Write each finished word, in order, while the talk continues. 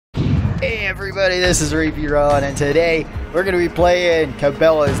Hey everybody, this is ReapeeRon, and today we're going to be playing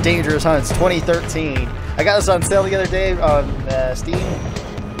Cabela's Dangerous Hunts 2013. I got this on sale the other day on Steam,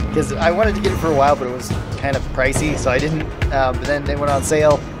 because I wanted to get it for a while, but it was kind of pricey, so I didn't, but then they went on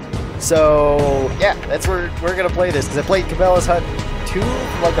sale. So, yeah, that's where we're going to play this, because I played Cabela's Hunt 2,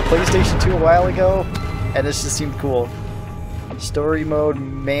 like the PlayStation 2 a while ago, and this just seemed cool. Story mode,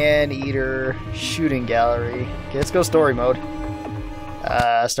 man-eater, shooting gallery. Okay, let's go story mode.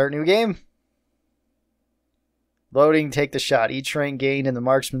 Start new game. Loading, take the shot. Each rank gained in the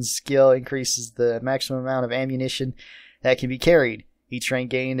marksman's skill increases the maximum amount of ammunition that can be carried. Each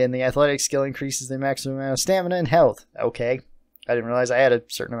rank gained in the athletic skill increases the maximum amount of stamina and health. Okay. I didn't realize I had a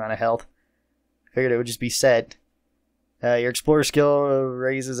certain amount of health. Figured it would just be set. Your explorer skill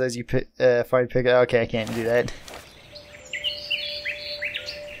raises as you find pick. Okay, I can't do that.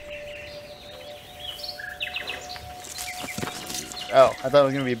 Oh, I thought it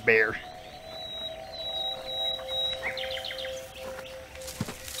was going to be a bear.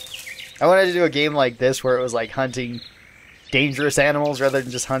 I wanted to do a game like this where it was like hunting dangerous animals rather than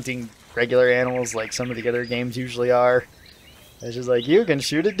just hunting regular animals like some of the other games usually are. It's just like, you can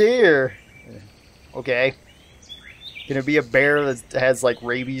shoot a deer. Okay. Gonna be a bear that has like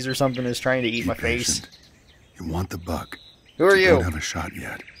rabies or something that's trying to eat my face. You want the buck. Who are you? Don't have a shot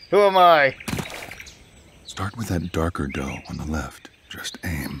yet. Who am I? Start with that darker doe on the left. Just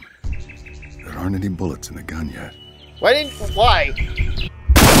aim. There aren't any bullets in the gun yet. Why?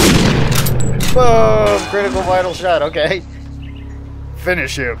 Boom! Critical vital shot, okay.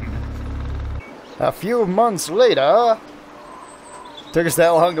 Finish him. A few months later. Took us that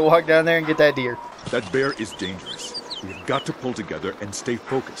long to walk down there and get that deer. That bear is dangerous. We've got to pull together and stay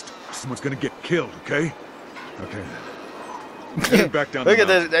focused. Someone's gonna get killed, okay? Okay. Back down. Look at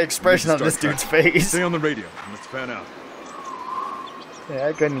the expression on this dude's face. Stay on the radio and let's fan out. Yeah,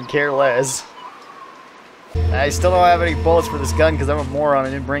 I couldn't care less. I still don't have any bullets for this gun because I'm a moron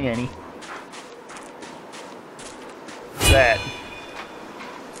and didn't bring any. What's that?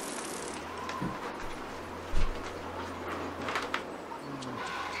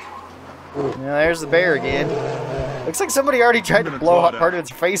 Yeah, there's the bear again. Looks like somebody already tried to blow up part of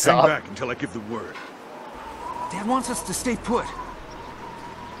its face off. Hang back until I give the word. Dad wants us to stay put.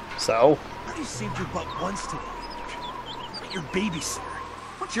 So? I already saved your butt once today. You're your babysitter.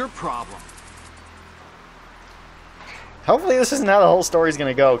 What's your problem? Hopefully this isn't how the whole story's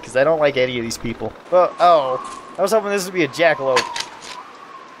gonna go, because I don't like any of these people. Well, oh. I was hoping this would be a jackalope.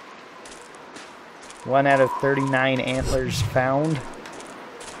 1 out of 39 antlers found.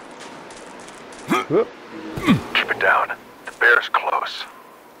 Whoop. Keep it down. The bear's close.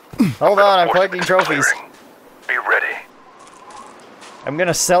 Hold on, I'm collecting trophies. Be ready. I'm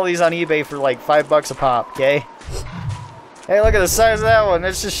gonna sell these on eBay for like $5 a pop, okay? Hey, look at the size of that one.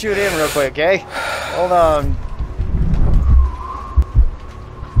 Let's just shoot him real quick, okay? Hold on.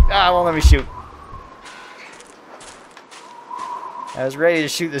 Ah, won't let me shoot. I was ready to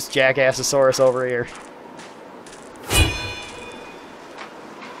shoot this jackassosaurus over here.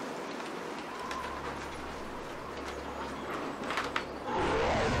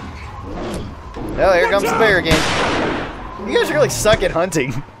 Oh, here comes the bear again. You guys really suck at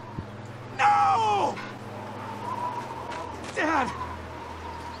hunting. No! Dad!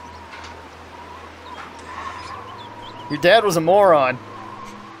 Your dad was a moron.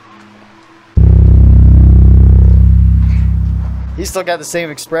 He's still got the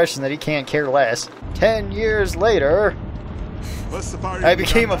same expression that he can't care less. 10 years later, I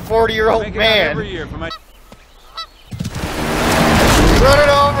became a 40-year-old man. Every year for my... Run it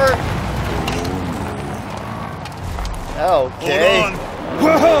over! Okay.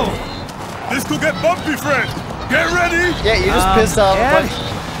 Hold on. Whoa! This could get bumpy, friend. Get ready. Yeah, you just pissed off a bunch.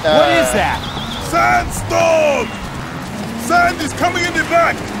 What is that? Sandstorm! Sand is coming in the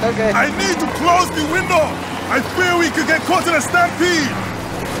back. Okay. I need to close the window. I fear we could get caught in a stampede.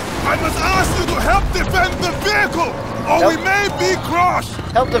 I must ask you to help defend the vehicle, or we may be crushed.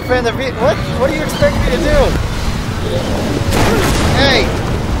 Help defend the vehicle. What do you expect me to do? Hey!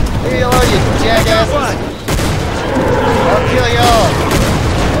 Leave me alone, you jackasses. I'll kill y'all.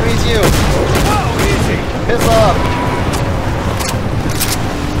 That means you. Whoa, easy! Piss off.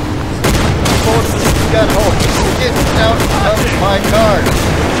 Bullets this gun hole. Get out of my car.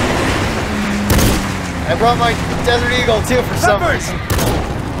 I brought my Desert Eagle too for some reason.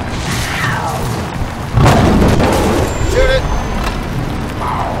 Shoot it.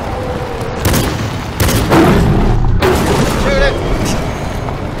 Shoot it.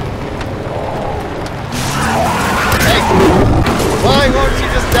 Hey, why won't you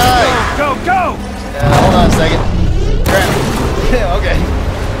just die? Go, go! Hold on a second. Crap. Okay.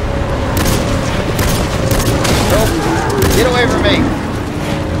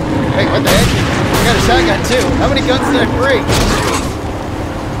 shotgun too. How many guns did I bring?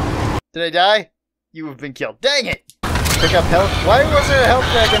 Did I die? You have been killed. Dang it! Pick up health. Why was there a health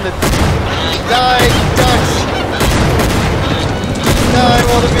pack in the... Die, ducks! Die,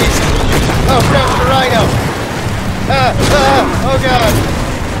 wildebeest! Oh crap, the rhino! Oh god!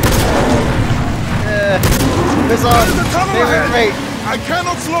 Piss off! There's a tunnel They were ahead. great! I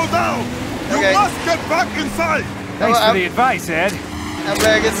cannot slow down! You Okay. must get back inside! Thanks for the advice, Ed. I'm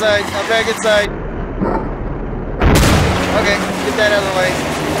back inside. I'm back inside. Okay, get that out of the way.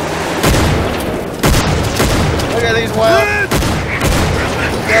 Look at these wild.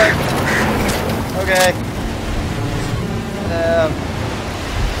 Okay. Okay.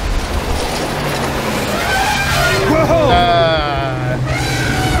 Whoa!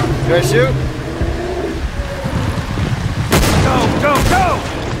 Do I shoot? Go, go, go!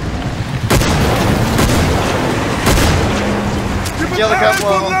 Kill a couple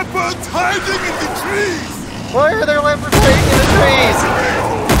of them. Leopards hiding in the trees! Why are there leopards hiding in the trees?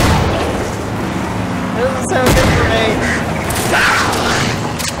 That doesn't sound good for me.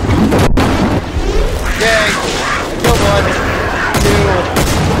 Yay! I killed one. Two.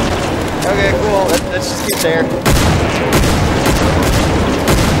 Okay, cool. Let's just keep there.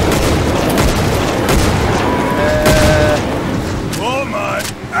 Oh my!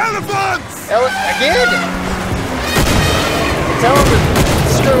 Elephants! Again? Tell him to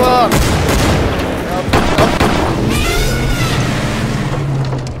screw up.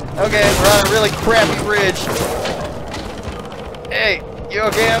 Okay, we're on a really crappy bridge. Hey, you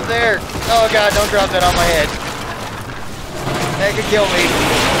okay up there? Oh god, don't drop that on my head. That could kill me.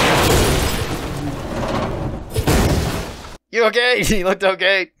 You okay? You looked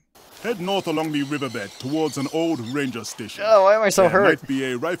okay. Head north along the riverbed towards an old ranger station. Oh, why am I so There hurt? might be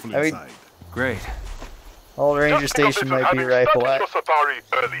a rifle I mean- inside. Great. Old ranger station might be rifle. safari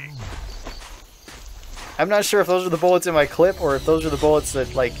early. I'm not sure if those are the bullets in my clip or if those are the bullets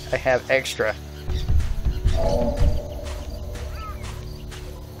that, like, I have extra.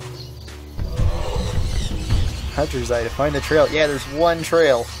 Hunter's eye to find the trail. Yeah, there's one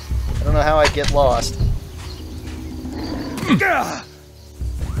trail. I don't know how I'd get lost.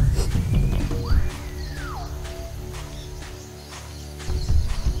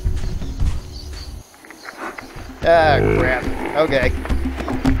 Ah, crap. Okay.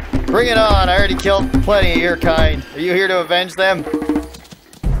 Bring it on. I already killed plenty of your kind. Are you here to avenge them?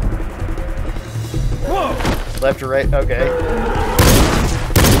 Whoa! Left or right? Okay.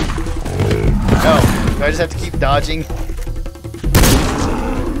 Oh, do I just have to keep dodging?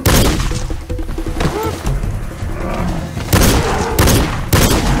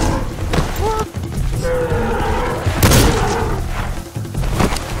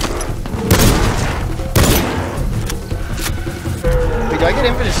 Wait, do I get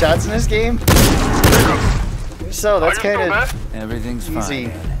infinite shots in this game? If so, that's Are you kind still of... Everything's Easy.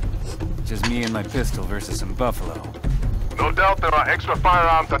 fine, Ed. Just me and my pistol versus some buffalo. No doubt there are extra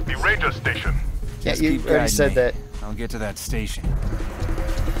firearms at the ranger station. Yeah, Just you keep already guiding said me. that. I'll get to that station.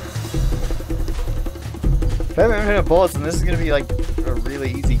 If I have infinite bullets, then this is going to be like a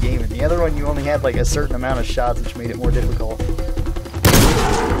really easy game. And the other one, you only had like a certain amount of shots, which made it more difficult.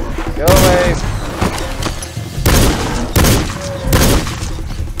 Go away.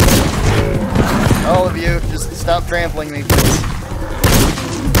 All of you, just stop trampling me, please.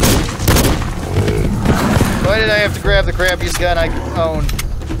 Why did I have to grab the crappiest gun I own?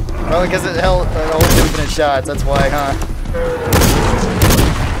 Probably because it held infinite shots, that's why, huh?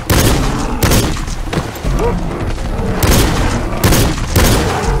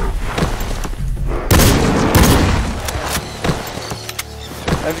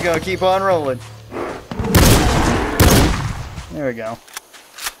 I'm just gonna keep on rolling. There we go.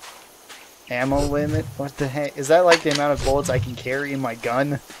 Ammo limit? What the heck? Is that like the amount of bullets I can carry in my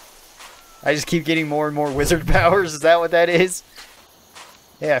gun? I just keep getting more and more wizard powers? Is that what that is?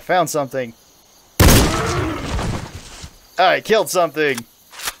 Yeah, I found something. I killed something.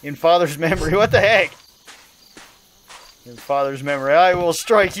 In Father's memory. What the heck? In Father's memory. I will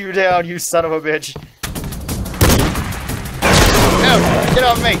strike you down, you son of a bitch. No! Get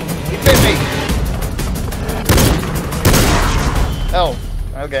off me! You bit me! Oh.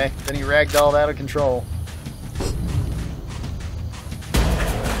 Okay. Then he ragdolled out of control.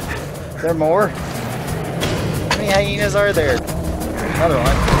 Is there more? How many hyenas are there? Another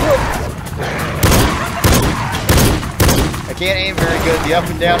one. I can't aim very good. The up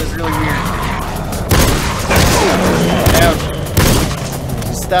and down is really weird. Ouch.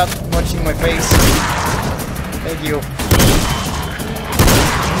 Just stop punching my face. Thank you.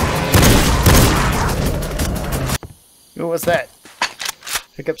 Ooh, what's that?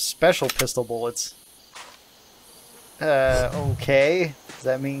 Pick up special pistol bullets. Okay. Does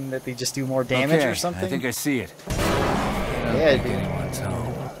that mean that they just do more damage or something? I think I see it. Yeah, dude. Anyone's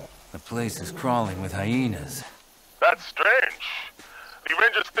home. The place is crawling with hyenas. That's strange. The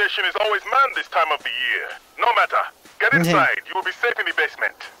ranger station is always manned this time of the year. No matter. Get inside. You will be safe in the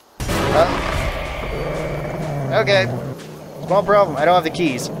basement. Okay. Small problem. I don't have the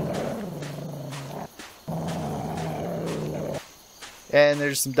keys. And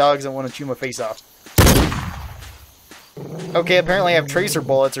there's some dogs that want to chew my face off. Okay, apparently I have tracer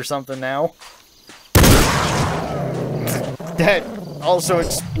bullets or something now. That also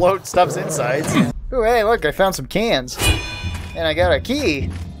explodes stuff's insides. Ooh, hey, look, I found some cans. And I got a key.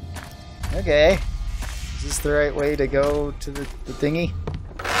 Okay. Is this the right way to go to the thingy?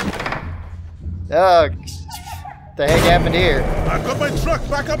 Oh, what the heck happened here? I've got my truck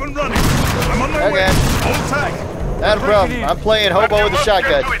back up and running. I'm on my way. Hold tight. Not a problem. I'm playing hobo with a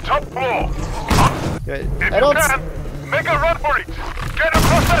shotgun. Get to the top floor. Good. If I don't. you can, make a run for it. Get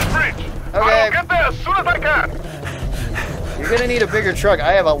across that bridge. Okay. I'll get there as soon as I can. You're gonna need a bigger truck.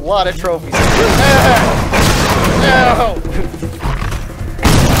 I have a lot of trophies. No.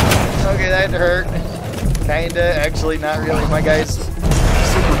 Okay, that hurt. Kinda. Actually, not really. My guy's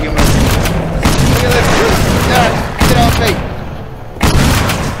superhuman. Look at this. Get off me.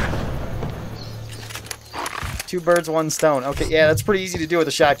 2 birds, 1 stone. Okay, yeah, that's pretty easy to do with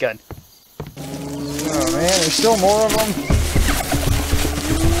a shotgun. Oh man, there's still more of them.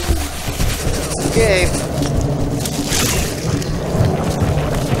 Okay.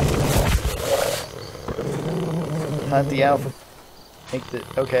 Hunt the alpha. Make the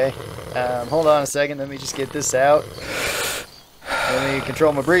okay. Hold on a second. Let me just get this out. Let me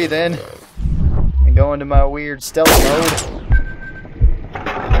control my breathing and go into my weird stealth mode.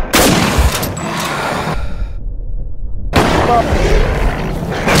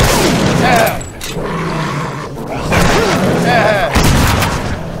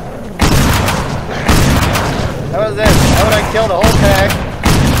 How about this? How would I kill the whole pack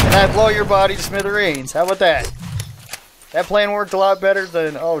and I blow your body to smithereens? How about that? That plan worked a lot better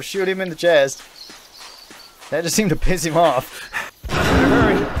than, oh, shoot him in the chest. That just seemed to piss him off.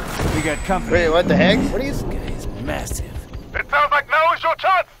 Hurry! We got company. Wait, what the heck? What are you? This guy is massive. It sounds like now is your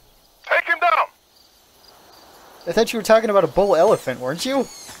chance. Take him down. I thought you were talking about a bull elephant, weren't you?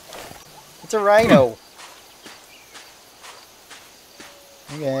 It's a rhino.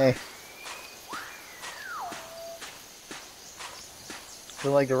 Okay.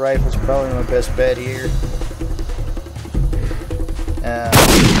 Feel like the rifle's probably my best bet here.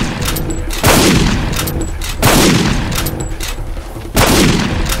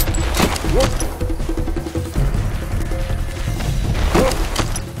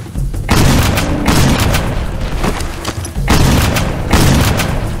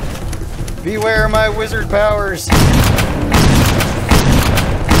 Beware my wizard powers.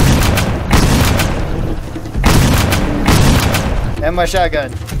 And my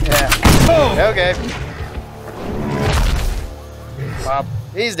shotgun. Yeah. Oh. Okay. Pop.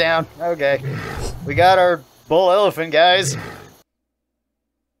 He's down. Okay. We got our bull elephant, guys.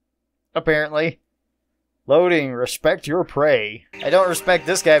 Apparently. Loading. Respect your prey. I don't respect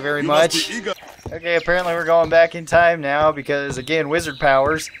this guy very much. Okay, apparently we're going back in time now because, again, wizard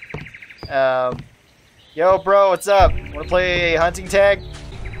powers. Yo, bro, what's up? Wanna play hunting tag?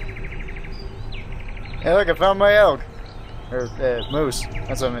 Hey, look, I found my elk. Or, moose.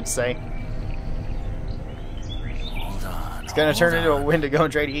 That's what I meant to say. Hold on. It's gonna turn into a Wendigo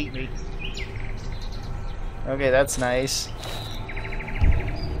and try to eat me. Okay, that's nice.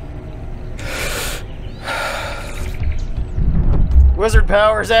 Wizard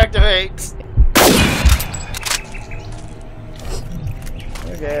powers activate!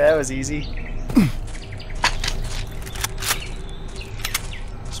 Okay, that was easy.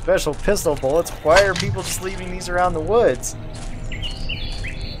 Special pistol bullets. Why are people just leaving these around the woods?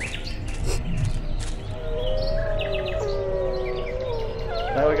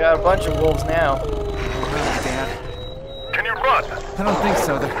 Now we got a bunch of wolves now. Dad. Can you run? I don't think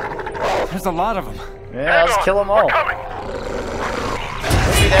so. There's a lot of them. Yeah, let's kill them all. We're coming.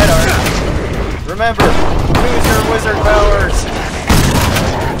 Don't be that hard. Remember, use your wizard powers.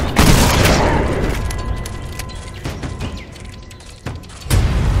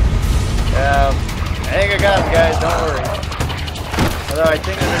 I think I got him, guys. Don't worry. Although I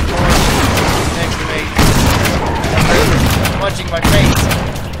think there's more next to me. I'm punching my face.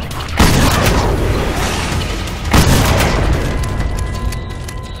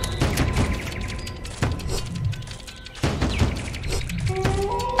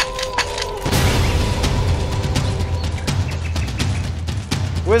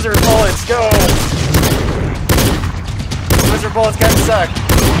 Wizard bullets, go! laser bullets kind of suck.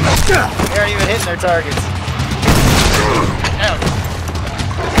 They aren't even hitting their targets. Ow.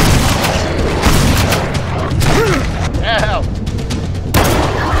 Ow.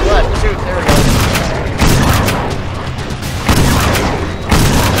 What? Shoot, there we go.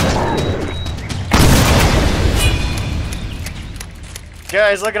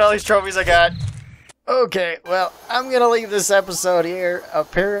 Guys, look at all these trophies I got. Okay, well, I'm going to leave this episode here.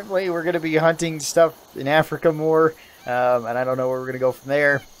 Apparently, we're going to be hunting stuff in Africa more, and I don't know where we're going to go from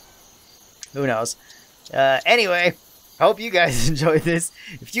there. Who knows? Anyway, hope you guys enjoyed this.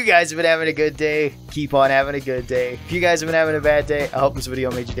 If you guys have been having a good day, keep on having a good day. If you guys have been having a bad day, I hope this video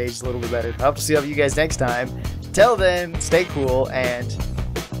made your day just a little bit better. I hope to see you guys next time. Till then, stay cool, and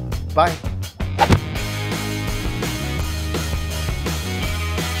bye.